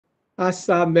As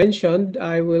mentioned,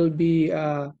 I will be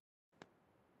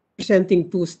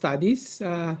presenting two studies.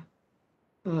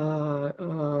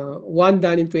 One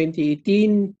done in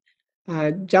 2018,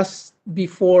 just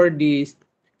before the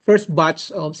first batch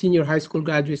of senior high school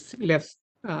graduates left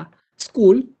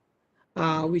school,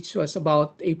 which was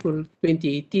about April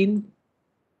 2018.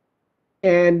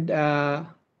 And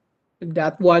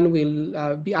that one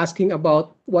will be asking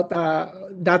about what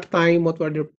that time, what were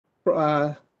the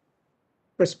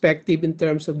perspective in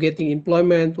terms of getting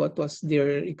employment, what was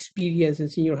their experience in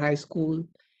senior high school,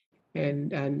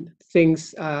 and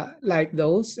things like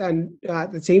those. And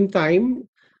at the same time,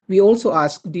 we also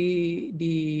ask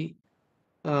the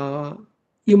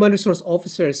human resource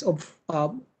officers of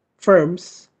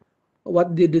firms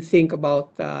what did they think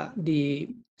about the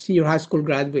senior high school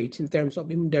graduates in terms of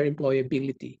their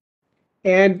employability.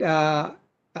 And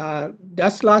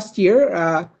just last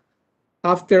year,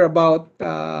 after about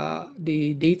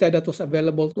the data that was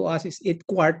available to us is 8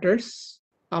 quarters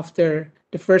after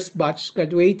the first batch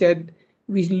graduated,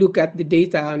 we look at the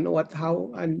data and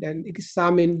how and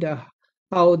examine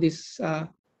how the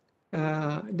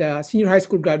senior high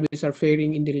school graduates are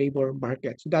faring in the labor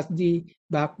market. So that's the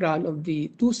background of the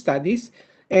two studies,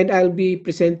 and I'll be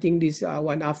presenting this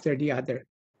one after the other.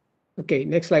 Okay,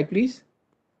 next slide, please.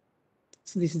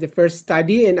 So this is the first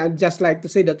study, and I'd just like to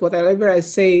say that whatever I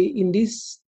say in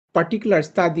this particular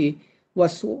study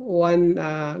was one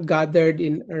gathered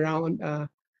in around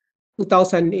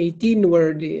 2018,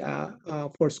 where the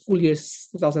for school years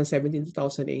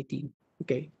 2017-2018.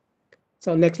 Okay,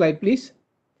 so next slide, please.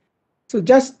 So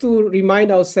just to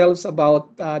remind ourselves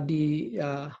about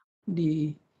the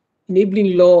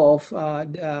enabling law of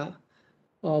the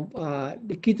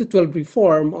K-12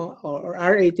 reform or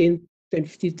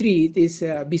R18-1053, it is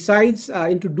besides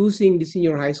introducing the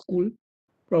senior high school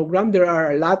program, there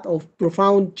are a lot of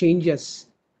profound changes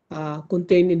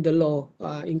contained in the law,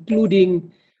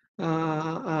 including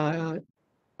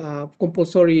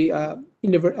compulsory or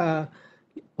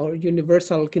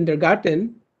universal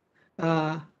kindergarten,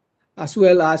 as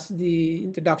well as the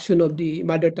introduction of the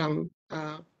mother tongue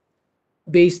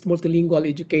based multilingual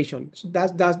education. So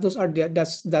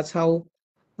that's how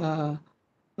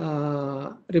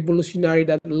revolutionary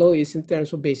that law is in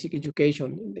terms of basic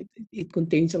education. It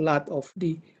contains a lot of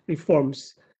the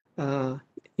reforms,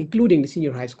 including the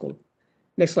senior high school.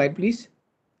 Next slide, please.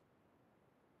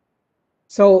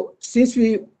 So since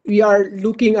we are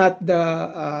looking at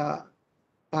the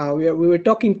we were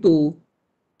talking to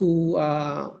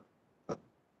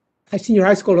a senior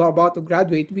high school who are about to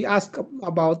graduate, we ask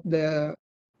about the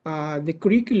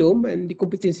curriculum and the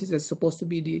competencies that's supposed to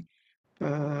be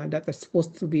that are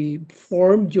supposed to be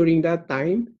formed during that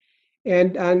time,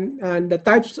 and the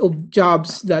types of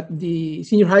jobs that the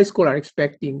senior high school are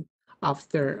expecting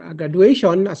after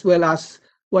graduation, as well as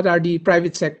what are the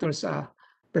private sector's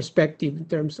perspective in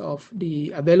terms of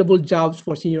the available jobs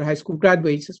for senior high school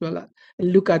graduates, as well as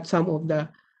and look at some of the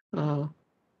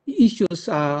issues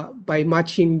by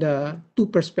matching the two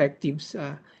perspectives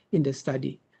in the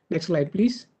study. Next slide,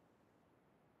 please.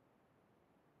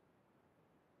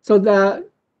 So the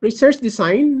research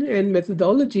design and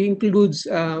methodology includes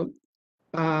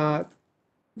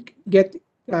get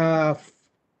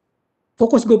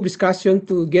focus group discussion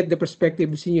to get the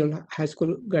perspective of senior high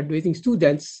school graduating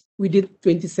students. We did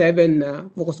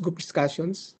 27 focus group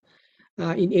discussions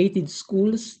in 18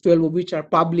 schools, 12 of which are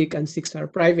public and 6 are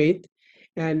private.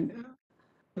 And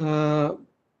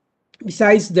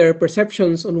besides their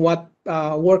perceptions on what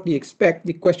work they expect,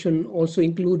 the question also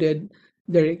included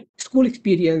their school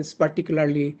experience,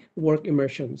 particularly work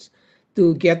immersions.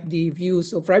 To get the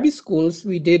views of private schools,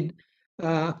 we did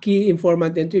key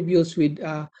informant interviews with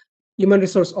human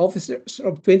resource officers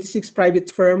of 26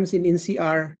 private firms in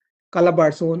NCR,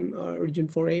 Calabar Zone, Region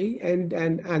 4A,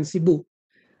 and Cebu.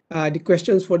 The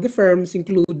questions for the firms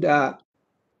include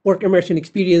work immersion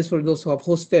experience for those who have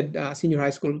hosted senior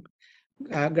high school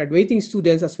graduating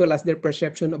students, as well as their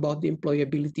perception about the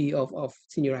employability of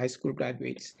senior high school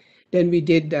graduates. Then we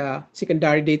did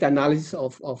secondary data analysis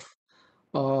of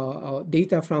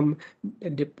data from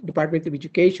the Department of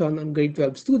Education on grade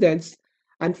 12 students.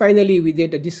 And finally, we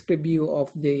did a disc review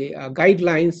of the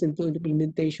guidelines into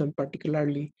implementation,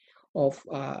 particularly of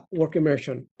work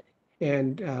immersion.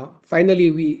 And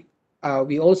finally, we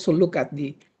also look at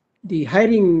the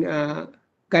hiring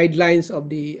guidelines of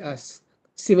the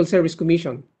Civil Service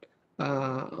Commission,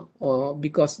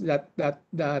 because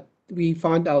that we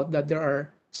found out that there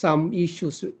are some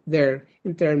issues there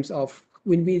in terms of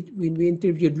when we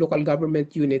interviewed local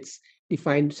government units, they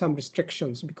find some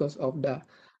restrictions because of the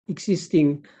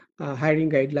existing hiring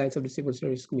guidelines of the Civil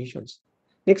Service Commissions.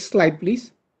 Next slide,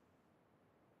 please.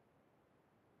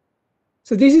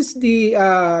 So this is the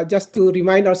just to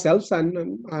remind ourselves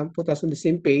and put us on the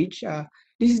same page.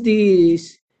 This is the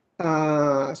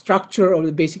structure of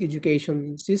the basic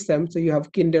education system. So you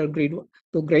have kinder grade 1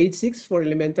 to grade 6 for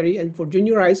elementary, and for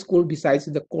junior high school, besides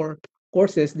the core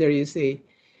courses, there is a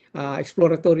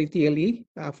exploratory TLE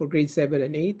for grade 7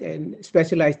 and 8, and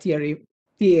specialized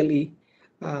TLE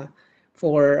uh,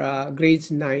 for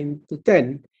grades 9 to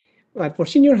 10. But for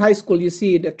senior high school, you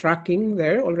see the tracking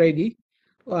there already.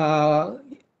 Uh,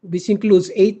 this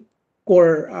includes 8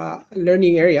 core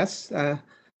learning areas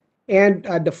and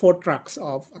the 4 tracks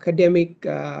of academic,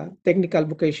 technical,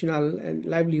 vocational, and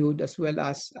livelihood, as well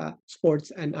as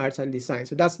sports and arts and design.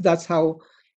 So that's how,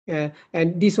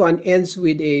 and this one ends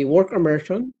with a work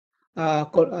immersion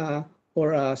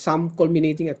or some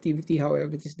culminating activity,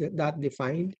 however it is that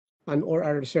defined, and or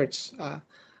a research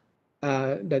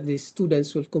that the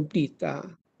students will complete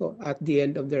at the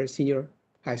end of their senior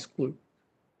high school.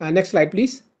 Next slide,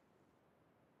 please.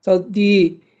 So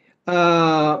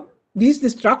uh, this is the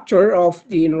structure of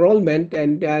the enrollment,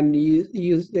 and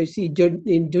you see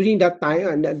during that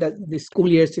time, and the school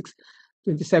year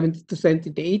 2017 to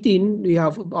 2018, we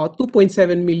have about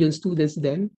 2.7 million students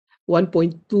then,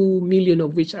 1.2 million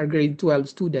of which are grade 12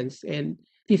 students, and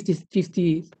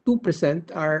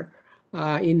 52% are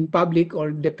in public or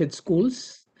DepEd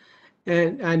schools,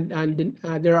 and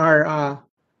there are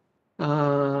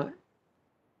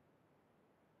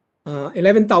uh,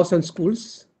 11,000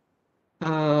 schools,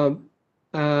 and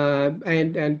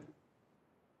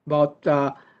about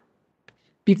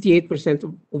 58%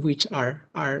 of which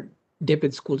are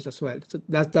DepEd schools as well. So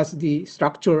that's the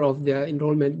structure of the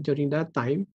enrollment during that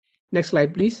time. Next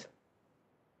slide, please.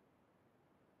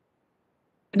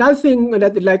 Another thing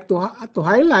that I'd like to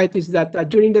highlight is that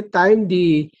during that time,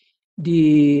 the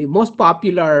most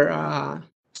popular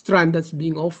strand that's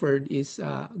being offered is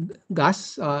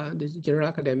GAS, the General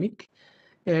Academic,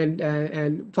 and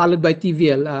followed by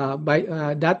TVL. By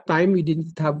that time, we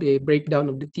didn't have a breakdown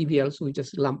of the TVL, so we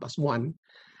just lump as one.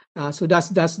 So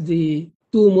that's the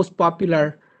two most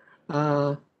popular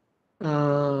uh,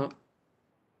 uh,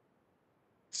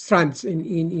 strands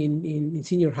in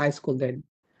senior high school then.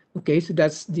 Okay, so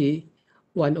that's the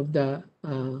one of the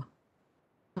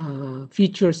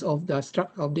features of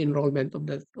the enrollment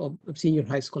of senior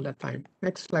high school at that time.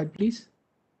 Next slide, please.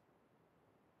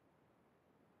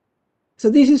 So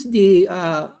this is the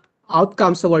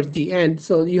outcomes towards the end.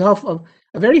 So you have a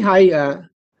very high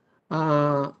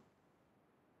uh,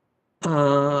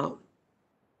 uh,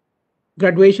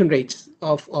 graduation rates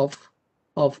of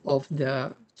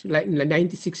the like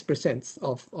 96%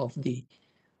 of the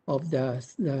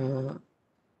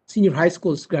senior high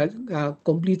schools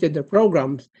completed their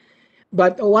programs.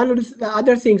 But one of the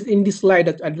other things in this slide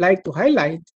that I'd like to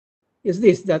highlight is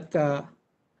this, that uh,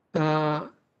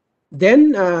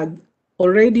 then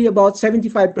already about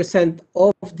 75%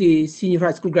 of the senior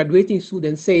high school graduating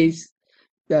students says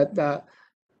that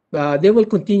they will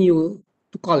continue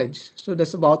to college. So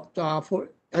that's about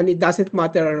and it doesn't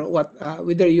matter what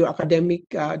whether you're academic,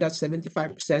 that's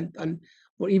 75%, and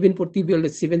or even for TVL,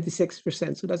 it's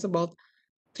 76%. So that's about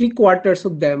 3/4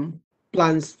 of them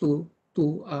plans to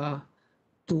uh,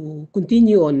 to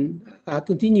continue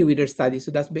with their studies.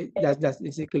 So that's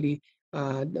basically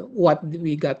what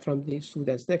we got from the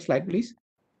students. Next slide, please.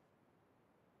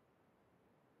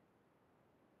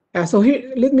 So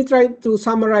here, let me try to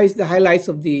summarize the highlights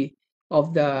of the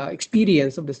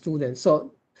experience of the students.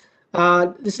 So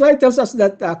the slide tells us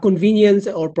that convenience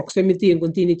or proximity and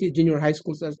continuity of junior high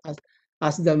schools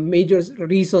as the major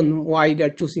reason why they're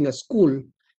choosing a school,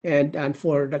 and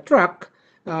for the track,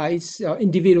 it's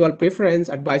individual preference,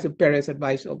 advice of parents,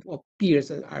 advice of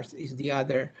peers, is the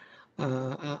other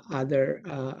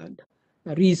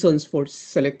reasons for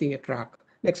selecting a track.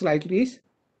 Next slide, please.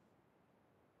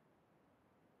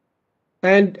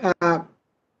 And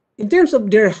in terms of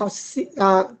their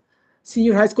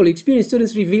senior high school experience,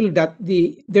 students revealed that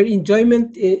their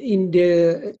enjoyment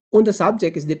on the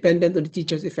subject is dependent on the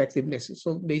teacher's effectiveness.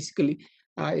 So basically,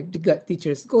 if the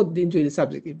teachers good, they enjoy the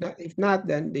subject. If not,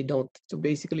 then they don't. So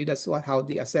basically, that's how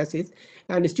they assess it.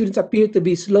 And the students appear to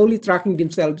be slowly tracking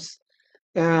themselves,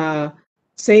 uh,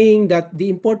 saying that the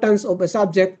importance of a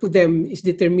subject to them is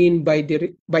determined by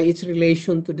its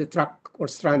relation to the track or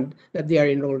strand that they are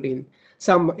enrolled in.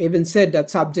 Some even said that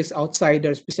subjects outside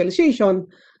their specialization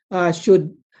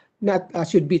should not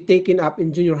should be taken up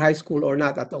in junior high school or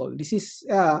not at all. This is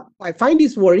I find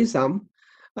this worrisome.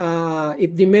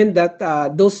 It meant that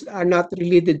those are not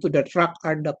related to the track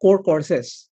are the core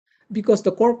courses, because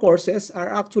the core courses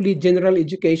are actually general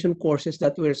education courses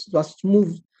that was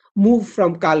moved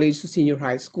from college to senior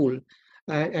high school.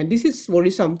 And this is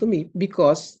worrisome to me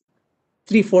because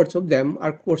three-fourths of them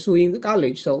are pursuing the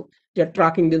college, so they're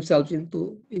tracking themselves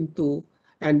into,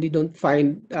 and they don't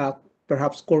find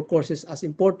perhaps core courses as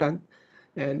important,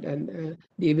 and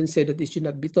they even say that they should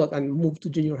not be taught and move to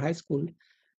junior high school.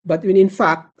 But when in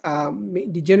fact,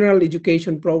 the general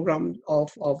education program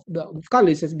of the of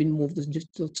college has been moved to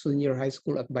just to senior high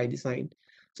school by design.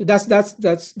 So that's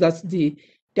the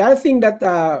other thing that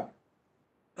uh,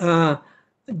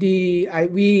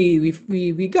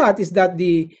 we got is that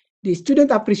the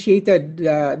student appreciated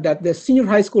that the senior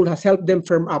high school has helped them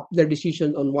firm up their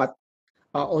decision on what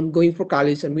on going for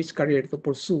college and which career to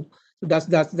pursue. So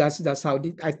that's how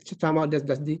somehow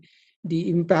that's the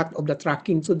impact of the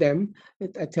tracking to them.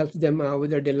 It helps them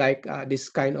whether they like this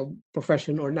kind of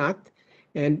profession or not.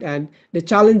 And the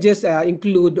challenges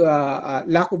include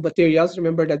lack of materials.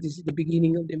 Remember that this is the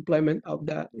beginning of the employment of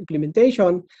the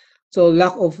implementation. So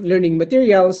lack of learning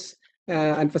materials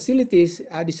and facilities,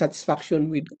 dissatisfaction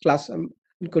with class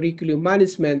curriculum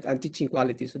management and teaching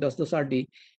quality. So those are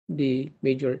the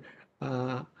major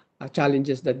uh,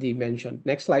 challenges that they mentioned.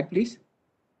 Next slide, please.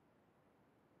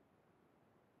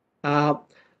 Uh,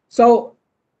 so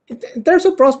in terms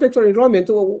of prospects for enrollment,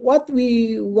 what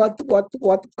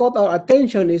caught our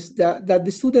attention is that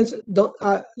the students don't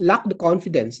lack the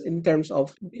confidence in terms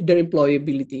of their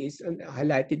employability, is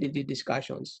highlighted in the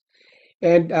discussions,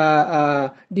 and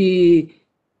the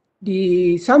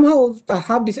somehow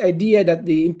have this idea that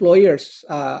the employers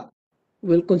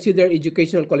will consider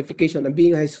educational qualification, and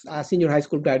being a senior high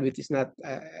school graduate is not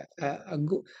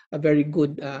a very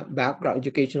good background,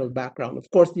 educational background. Of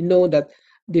course, they know that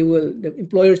the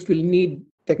employers will need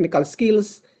technical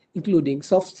skills, including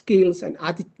soft skills and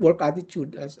work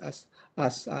attitude as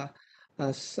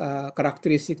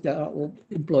characteristics of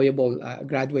employable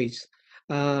graduates.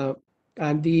 Uh,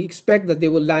 and they expect that they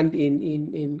will land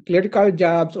in clerical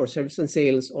jobs or service and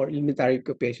sales or elementary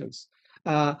occupations.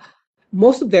 Uh,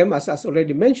 Most of them, as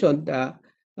already mentioned, uh,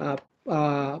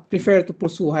 prefer to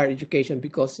pursue higher education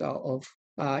because of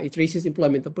it raises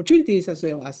employment opportunities as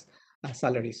well as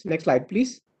salaries. Next slide,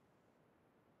 please.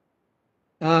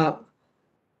 Uh,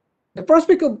 the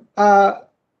prospect of I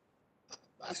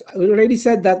already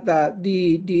said that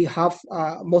the half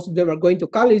most of them are going to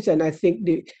college, and I think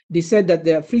they said that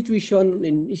the free tuition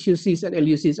in SHUCs and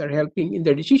LUCs are helping in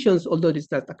their decisions, although it's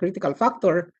not a critical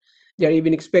factor. They are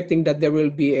even expecting that there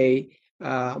will be a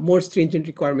more stringent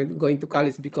requirement going to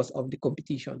college because of the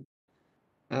competition.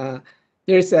 Uh,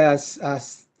 there's uh,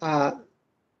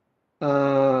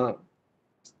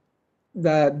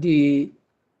 the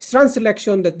strand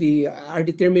selection that are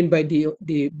determined by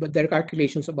their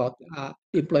calculations about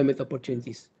employment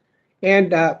opportunities,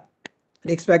 and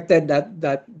they expected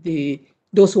that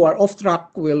those who are off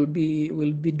track will be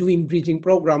doing bridging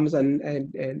programs,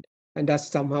 and that's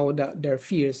somehow their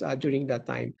fears during that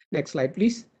time. Next slide,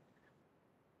 please.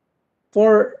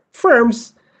 For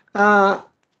firms, uh,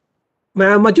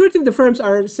 majority of the firms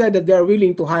are said that they are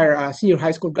willing to hire a senior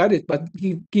high school graduate, but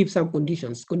give some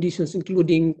conditions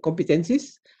including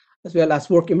competencies, as well as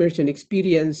work immersion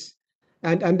experience,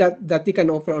 and that they can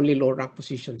offer only low rank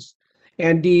positions.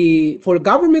 And for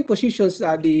government positions,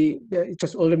 it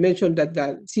was already mentioned that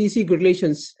the CEC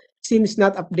regulations seems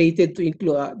not updated to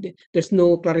include. There's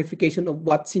no clarification of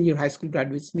what senior high school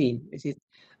graduates mean. Is it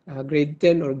grade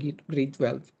 10 or grade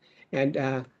 12? And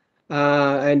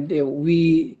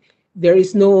we there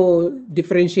is no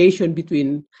differentiation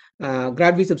between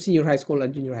graduates of senior high school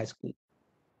and junior high school.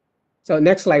 So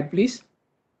next slide, please.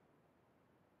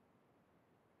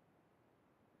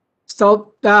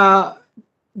 So the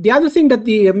other thing that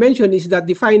they mentioned is that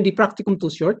they find the practicum too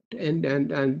short, and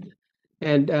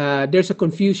there's a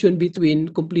confusion between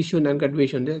completion and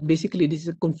graduation. Basically, this is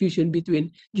a confusion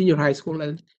between junior high school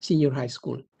and senior high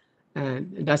school,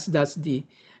 and that's the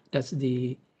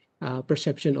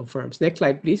perception of firms. Next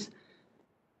slide, please.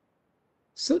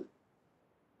 So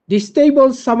this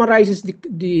table summarizes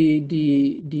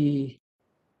the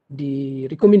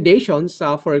recommendations.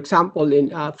 For example,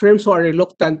 in firms who are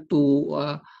reluctant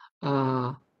to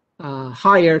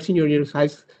hire senior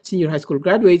high school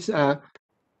graduates,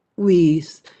 we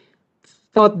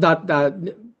thought that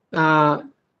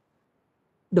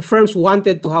the firms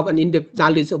wanted to have an in-depth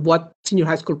knowledge of what senior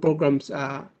high school programs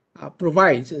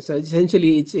provides. So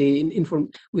essentially,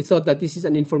 we thought that this is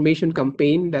an information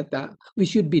campaign that we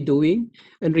should be doing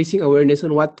and raising awareness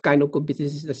on what kind of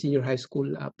competencies the senior high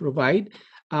school provide.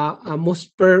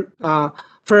 Most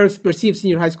firms perceive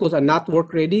senior high schools are not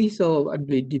work ready. So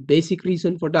the basic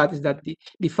reason for that is that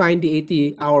they find the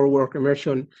 80-hour work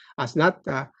immersion as not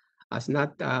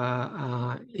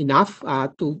enough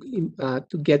to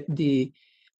get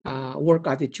work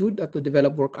attitude, to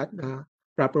develop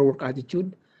proper work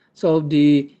attitude. So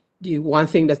the one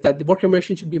thing that the work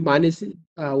immersion should be managed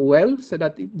well, so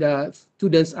that the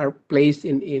students are placed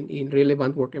in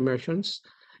relevant work immersions.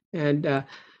 And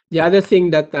the other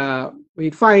thing that we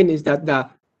find is that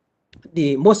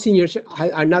the most seniors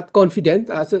are not confident.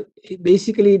 So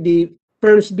basically, the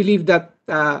firms believe that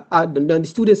the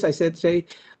students, I said, say,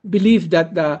 believe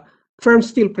that the firms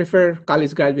still prefer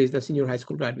college graduates than senior high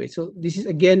school graduates. So this is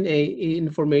again a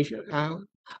information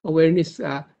awareness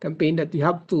campaign that we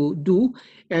have to do,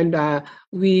 and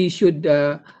we should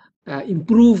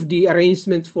improve the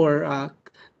arrangements for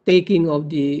taking of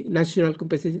the national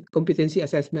competency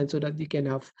assessment, so that they can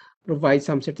have provide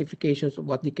some certifications of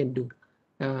what they can do.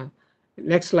 Uh,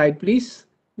 Next slide, please.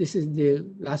 This is the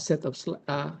last set of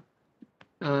slides.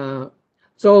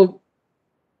 So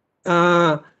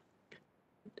uh,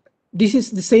 this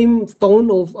is the same tone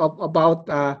of about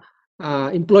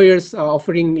employers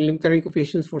offering elementary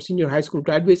occupations for senior high school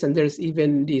graduates, and there's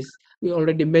even this, we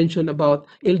already mentioned about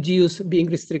LGUs being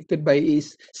restricted by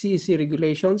CEC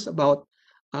regulations about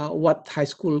what high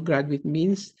school graduate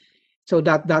means. So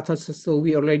so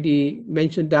we already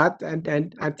mentioned that,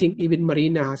 and I think even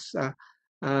Marina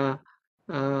uh,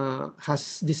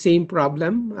 has the same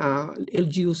problem.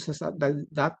 LGUs has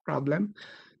that problem.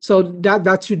 So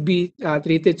that should be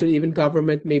treated. So even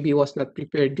government maybe was not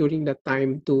prepared during that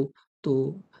time to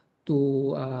to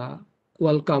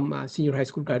welcome senior high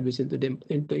school graduates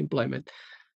into employment.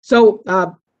 So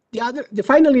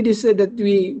finally, this that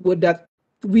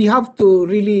we have to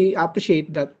really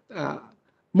appreciate that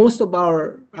most of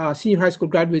our senior high school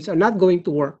graduates are not going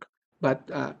to work, but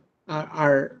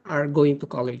are going to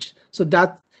college. So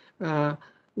that uh,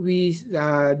 we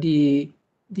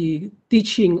the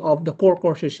teaching of the core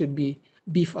courses should be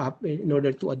beefed up in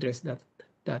order to address that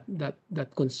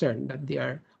concern that they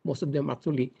are, most of them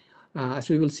actually, as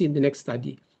we will see in the next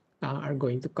study, are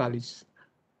going to college.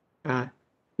 Uh,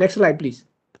 Next slide, please.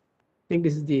 I think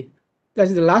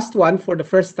that's the last one for the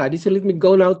first study. So let me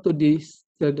go now to the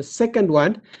second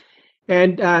one.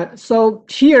 And so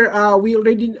here we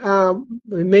already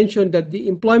mentioned that the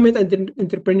employment and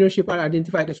entrepreneurship are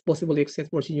identified as possible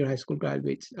except for senior high school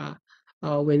graduates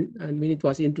when it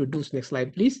was introduced. Next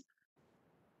slide, please.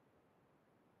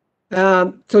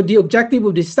 So the objective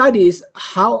of this study is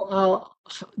how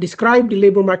describe the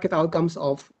labor market outcomes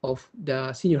of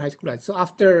the senior high school graduates. So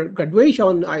after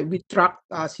graduation, we tracked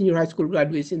senior high school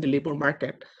graduates in the labor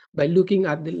market by looking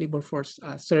at the labor force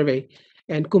survey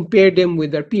and compare them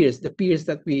with their peers. The peers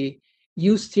that we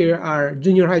used here are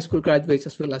junior high school graduates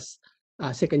as well as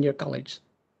second year college.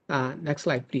 Next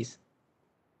slide, please.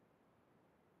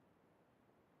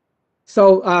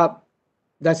 So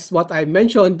that's what I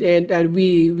mentioned, and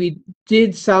we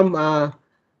did some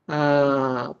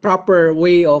proper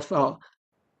way of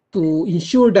to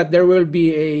ensure that there will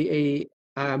be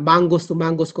a mangoes to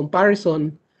mangoes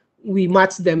comparison. We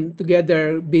match them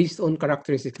together based on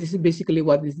characteristics. This is basically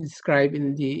what is described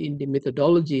in the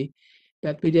methodology,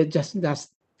 that we did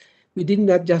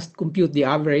not just compute the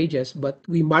averages, but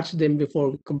we matched them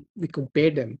before we compare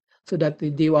them, so that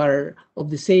they were of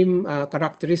the same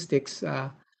characteristics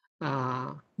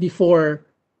before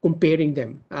comparing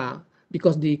them,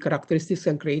 because the characteristics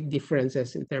can create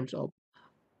differences in terms of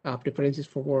preferences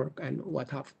for work and what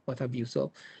have you.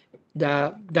 So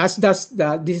this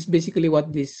is basically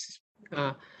what this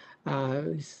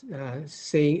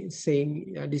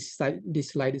this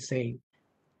slide is saying.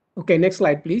 Okay, next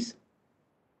slide, please.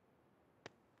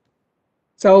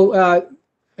 So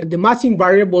the matching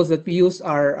variables that we use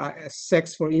are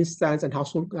sex, for instance, and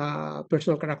household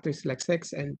personal characteristics like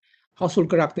sex, and household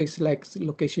characteristics like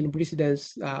location of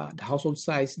residence, the household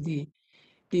size, the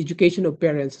education of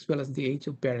parents, as well as the age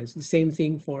of parents. The same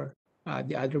thing for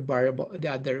the other variable, the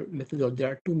other methodology.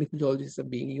 There are two methodologies that are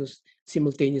being used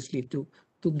simultaneously to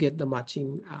get the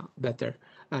matching better.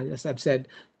 And as I've said,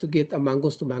 to get a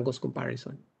mangoes to mangoes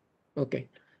comparison. Okay,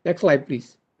 next slide,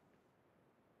 please.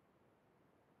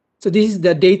 So this is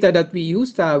the data that we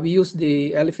used. We used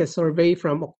the LFS survey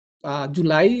from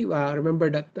July. Remember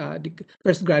that the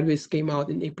first graduates came out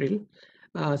in April.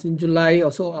 So in July,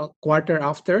 also a quarter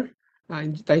after,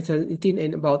 in 2018,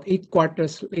 and about 8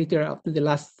 quarters later, after the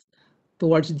last,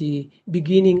 towards the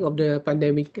beginning of the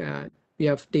pandemic, we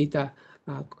have data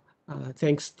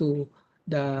thanks to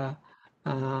the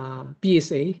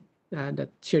PSA that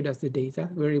shared us the data.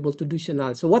 We're able to do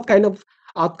analysis. So what kind of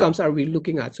outcomes are we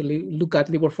looking at? So look at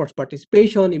labor force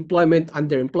participation, employment,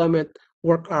 underemployment,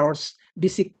 work hours,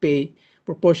 basic pay,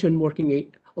 proportion working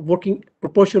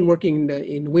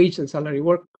in wage and salary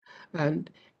work, and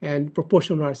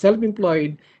proportion who are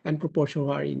self-employed, and proportion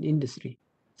who are in industry.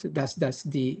 So that's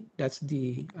the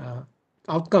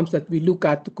outcomes that we look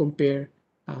at to compare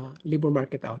labor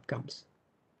market outcomes.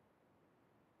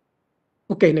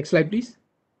 Okay, next slide, please.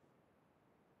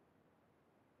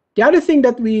 The other thing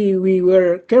that we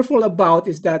were careful about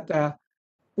is that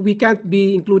we can't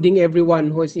be including everyone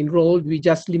who is enrolled. We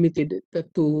just limited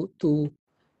it to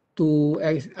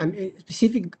a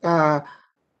specific uh,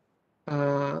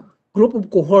 group of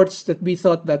cohorts that we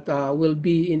thought that will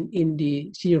be in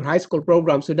the senior high school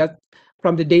program. So that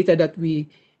from the data that we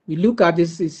look at,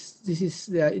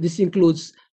 this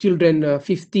includes children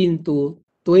 15 to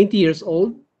 20 years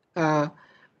old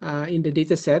in the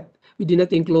data set. We did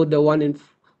not include the one in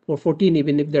for 14,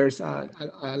 even if there's a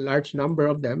large number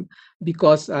of them,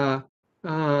 because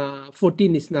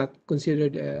 14 is not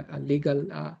considered a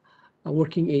legal a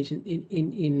working age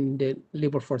in the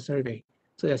labor force survey.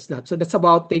 So that's not. So that's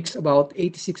about takes about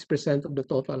 86% of the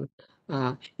total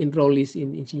enrollees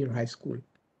in senior high school.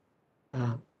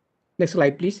 Uh, Next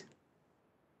slide, please.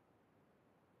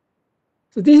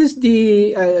 So this is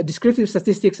the descriptive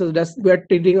statistics. So that's we're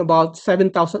trading about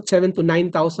 7 to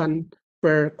 9,000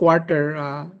 per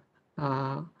quarter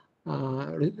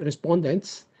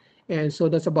respondents, and so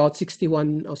that's about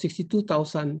 61 or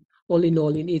 62,000 all in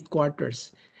all in 8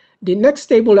 quarters. The next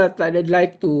table that I'd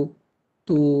like to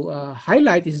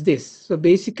highlight is this. So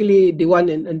basically, the one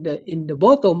in the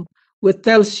bottom, which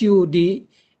tells you the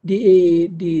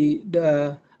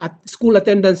school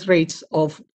attendance rates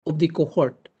of the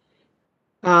cohort.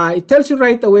 It tells you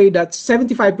right away that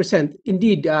 75%,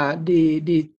 indeed,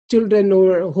 the children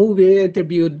who we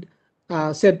interviewed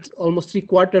said almost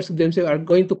 3/4 of them say are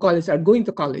going to college,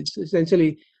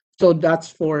 essentially. So that's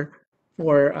for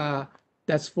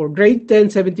grade 10,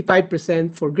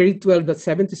 75%, for grade 12, that's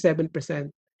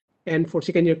 77%, and for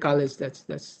second year college,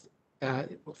 uh,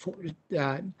 for,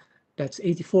 uh, that's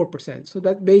 84%. So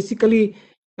that basically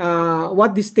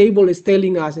what this table is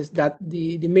telling us is that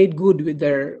they made good with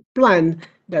their plan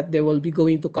that they will be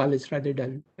going to college rather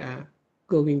than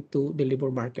going to the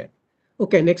labor market.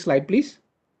 Okay, next slide, please.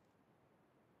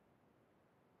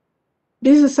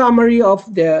 This is a summary of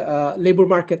the labor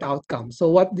market outcome. So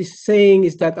what this is saying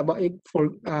is that about for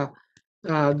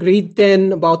grade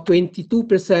 10, about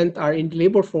 22% are in the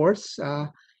labor force,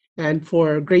 and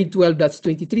for grade 12, that's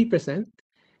 23%,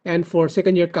 and for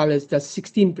second year college, that's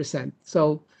 16%.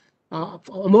 So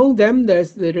among them,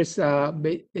 it's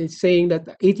saying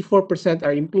that 84%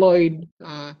 are employed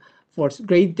for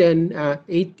grade 10,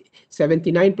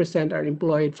 79% are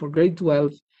employed for grade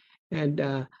 12,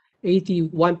 and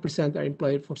 81% are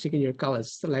employed for second year college.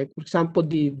 So like, for example,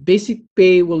 the basic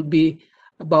pay will be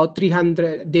about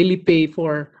 300 daily pay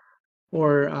for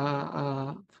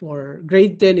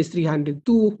grade 10 is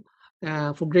 302,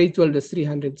 for grade 12 is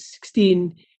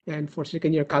 316, and for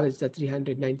second year college that's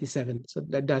 397. So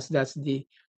that's the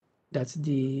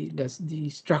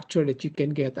structure that you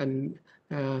can get. And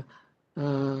uh,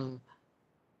 uh,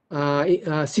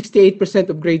 68%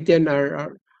 of grade 10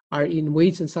 are in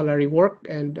wage and salary work,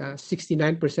 and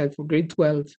 69% for grade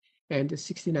 12, and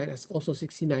 69 is also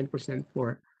 69%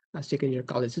 for second year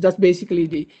college. So that's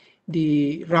basically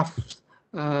the rough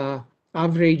uh,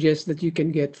 averages that you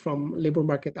can get from labor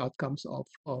market outcomes of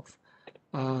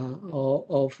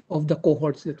the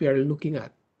cohorts that we are looking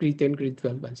at: grade 10, grade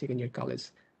 12, and second year college.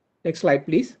 Next slide,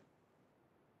 please.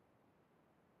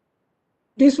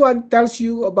 This one tells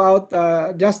you about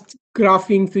just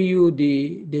graphing to you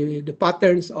the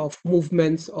patterns of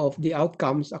movements of the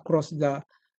outcomes across the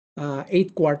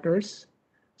 8 quarters.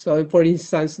 So, for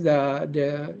instance,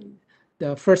 the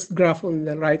first graph on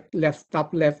the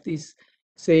top left is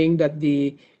saying that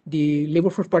the labor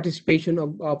force participation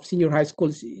of senior high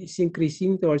schools is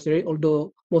increasing towards the rate,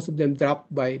 although most of them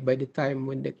dropped by the time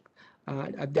when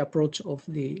at the approach of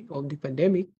the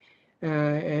pandemic,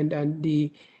 and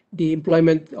the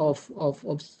employment of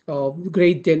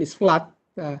grade 10 is flat,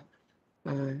 uh,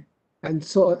 and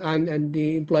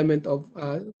the employment of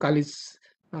college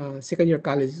second year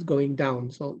college is going down.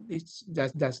 So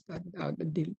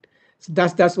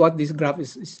that's what this graph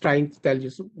is trying to tell you.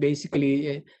 So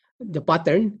basically, the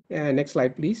pattern. Next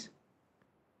slide, please.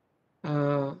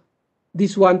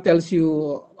 This one tells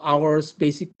you hours,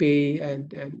 basic pay,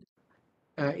 and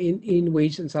in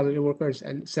wage and salary workers,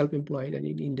 and self-employed, and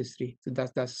in industry. So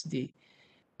that's the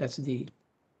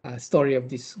story of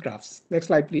these graphs. Next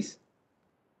slide, please.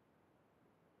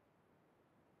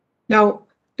 Now,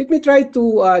 let me try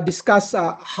to discuss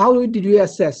how did we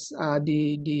assess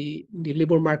the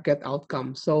labor market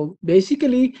outcome. So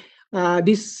basically,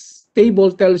 this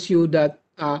table tells you that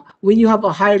when you have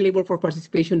a higher labor force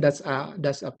participation, that's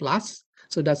a plus.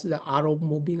 So that's the arrow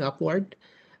moving upward.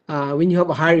 When you have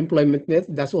a higher employment rate,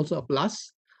 that's also a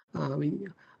plus.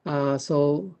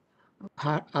 So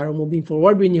are moving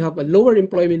forward, when you have a lower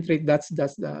employment rate, that's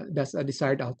a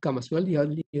desired outcome as well.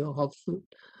 You have to,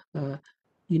 uh,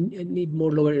 you need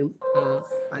more lower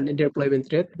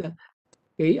underemployment rate.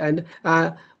 Okay, and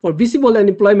for visible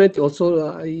unemployment,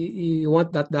 also you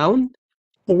want that down.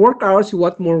 For work hours, you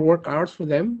want more work hours for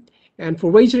them. And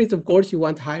for wage rate, of course, you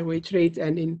want high wage rates.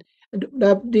 And in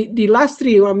the last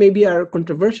three or maybe are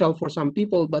controversial for some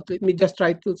people, but let me just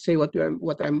try to say what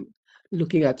I'm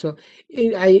looking at. So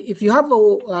if you have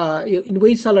in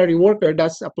wage salary worker,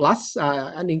 that's a plus.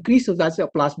 An increase of that's a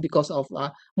plus because of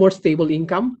more stable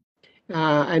income.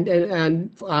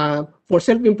 And for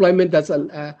self-employment, that's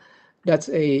a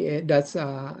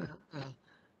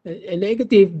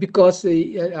negative because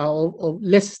of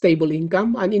less stable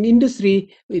income. And in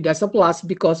industry, that's a plus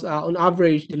because on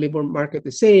average, the labor market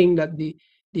is saying that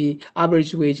the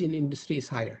average wage in industry is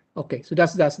higher. Okay, so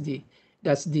that's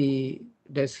the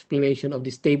explanation of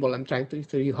this table. I'm trying to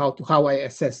show you how I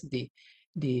assess the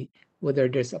whether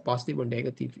there's a positive or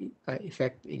negative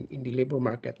effect in the labor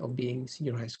market of being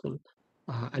senior high school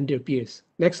under peers.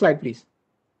 Next slide, please.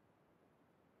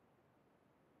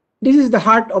 This is the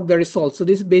heart of the result. So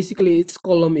this basically its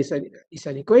column is an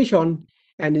equation,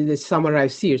 and it is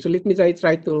summarized here. So let me try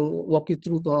to walk you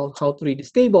through how to read this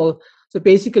table. So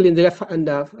basically, in the left and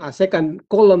the second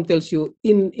column tells you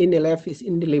in the left is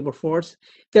in the labor force,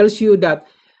 tells you that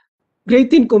grade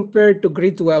 10 compared to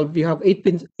grade 12, you have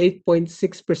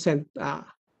 8.6%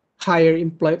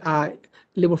 higher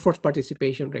labor force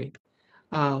participation rate.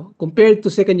 Compared to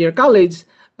second year college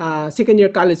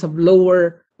have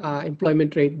lower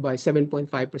employment rate by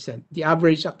 7.5%. The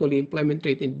average actually employment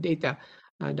rate in data,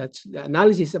 that's the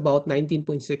analysis about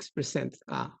 19.6%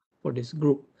 for this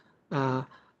group.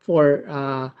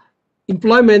 For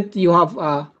employment, you have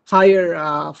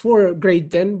higher for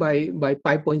grade 10 by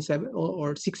 5.7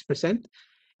 or 6%.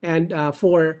 And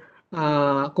for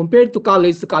compared to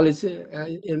college, the college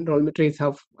enrollment rates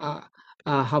have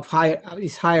higher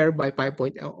is higher by 5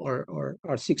 or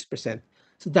 6%.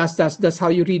 So that's how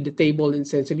you read the table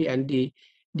essentially, and the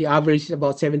average is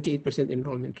about 78%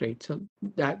 enrollment rate. So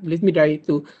that let me try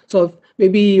to, so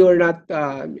maybe you're not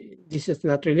this is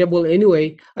not readable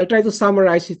anyway. I'll try to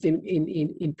summarize it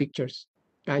in pictures.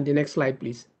 And the next slide,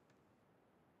 please.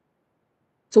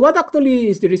 So what actually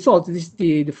is the result? This is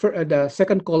the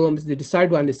second column is the desired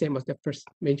one, the same as the first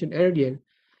mentioned earlier.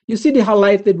 You see the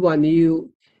highlighted one.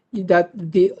 That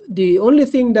the only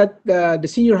thing that the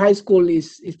senior high school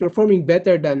is performing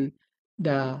better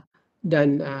the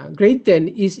grade 10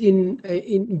 is in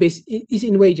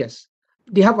wages.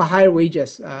 They have a higher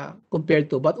wages compared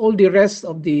to, but all the rest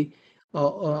of the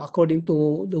according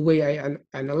to the way I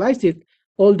analyzed it,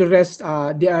 all the rest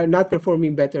they are not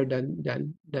performing better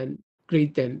than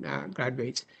grade 10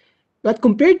 graduates. But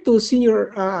compared to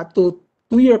senior to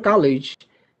two-year college,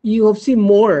 you have seen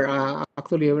more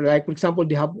actually. Like for example,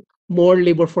 they have more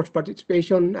labor force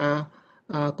participation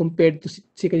compared to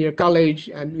second-year college,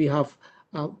 and we have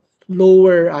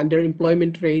lower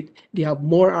underemployment rate. They have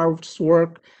more hours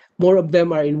work. More of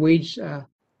them are in wage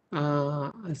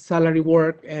salary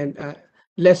work, and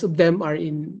less of them are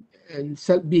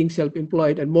being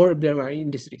self-employed, and more of them are in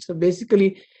industry. So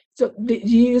basically,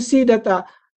 you see that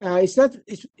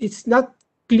it's not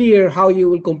clear how you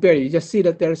will compare. You just see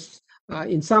that there's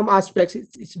in some aspects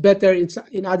it's better,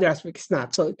 in other aspects it's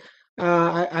not. So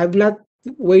I've not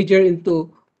wagered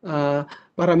into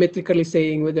parametrically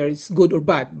saying whether it's good or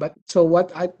bad. But so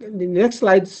the next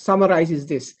slide summarizes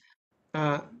this.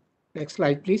 Next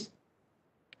slide, please.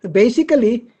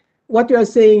 Basically, what we are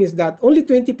saying is that only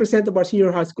 20% of our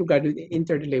senior high school graduates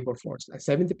enter the labor force.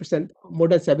 70%, more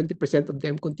than 70% of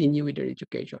them continue with their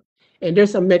education. And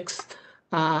there's a mixed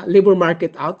labor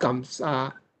market outcomes,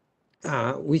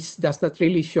 which does not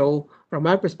really show, from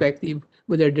my perspective,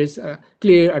 whether there's a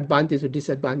clear advantage or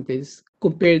disadvantage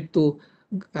compared to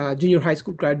junior high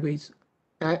school graduates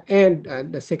and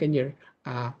the second year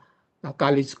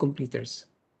college completers.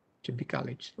 Should be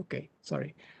college. Okay,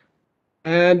 sorry.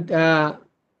 And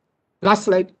last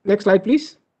slide, next slide,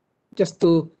 please. Just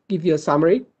to give you a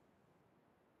summary.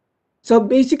 So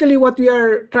basically, what we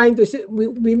are trying to say,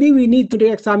 maybe we need to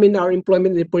re-examine our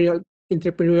employment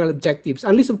entrepreneurial objectives.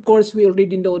 Unless, of course, we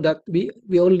already know that we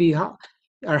only are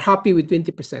happy with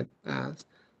 20%.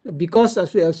 Because,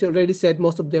 as we already said,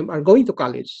 most of them are going to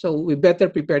college. So we better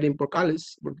prepare them for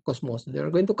college because most of them are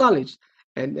going to college,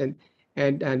 and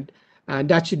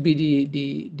that should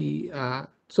be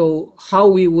so how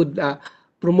we would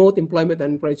promote employment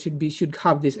and should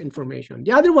have this information.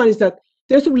 The other one is that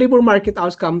there's some labor market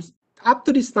up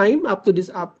to this time, up to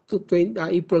 20,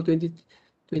 April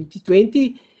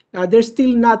 2020, there's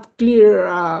still not clear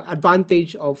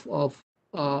advantage of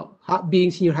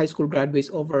being senior high school graduates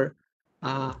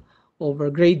uh, over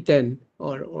grade 10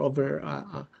 or over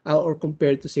or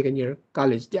compared to second year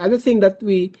college. The other thing that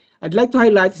I'd like to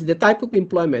highlight is the type of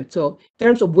employment. So in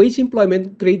terms of wage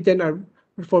employment, grade 10 are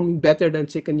performing better than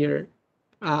second year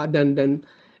uh, than than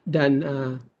than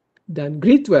uh, than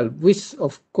grade 12, which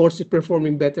of course is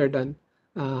performing better than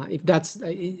if that's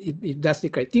the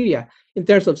criteria. In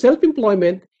terms of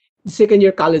self-employment, the second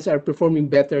year college are performing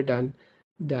better than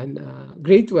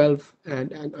grade 12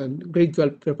 and grade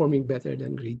 12 performing better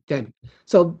than grade 10.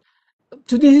 So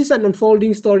this is an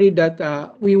unfolding story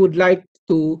that we would like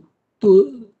to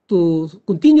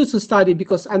continue to study,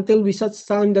 because until we such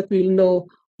time that we'll know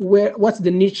what's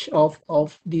the niche of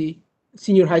the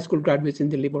senior high school graduates in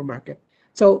the labor market.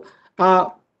 So uh,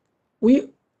 we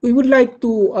we would like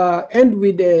to end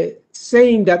with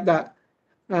saying that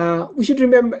we should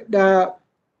remember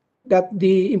that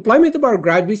the employment of our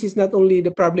graduates is not only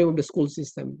the problem of the school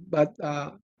system, but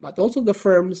also the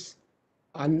firms,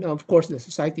 and of course the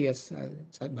society as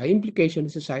by implication the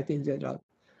society in general.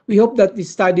 We hope that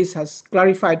this studies has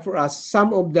clarified for us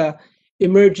some of the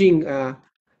emerging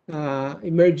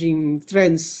emerging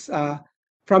trends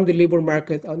from the labor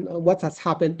market on what has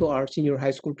happened to our senior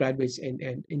high school graduates,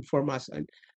 and inform us and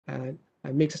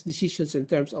makes us decisions in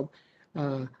terms of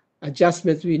uh,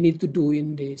 adjustments we need to do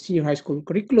in the senior high school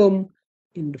curriculum,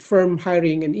 in the firm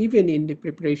hiring, and even in the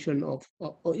preparation of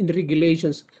in the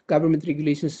regulations, government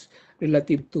regulations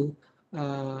relative to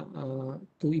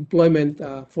employment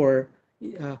for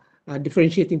uh,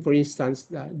 differentiating, for instance,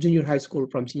 junior high school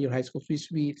from senior high school, which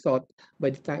we thought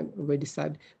when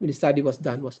the study was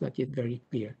done was not yet very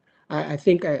clear. I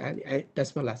think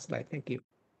that's my last slide. Thank you.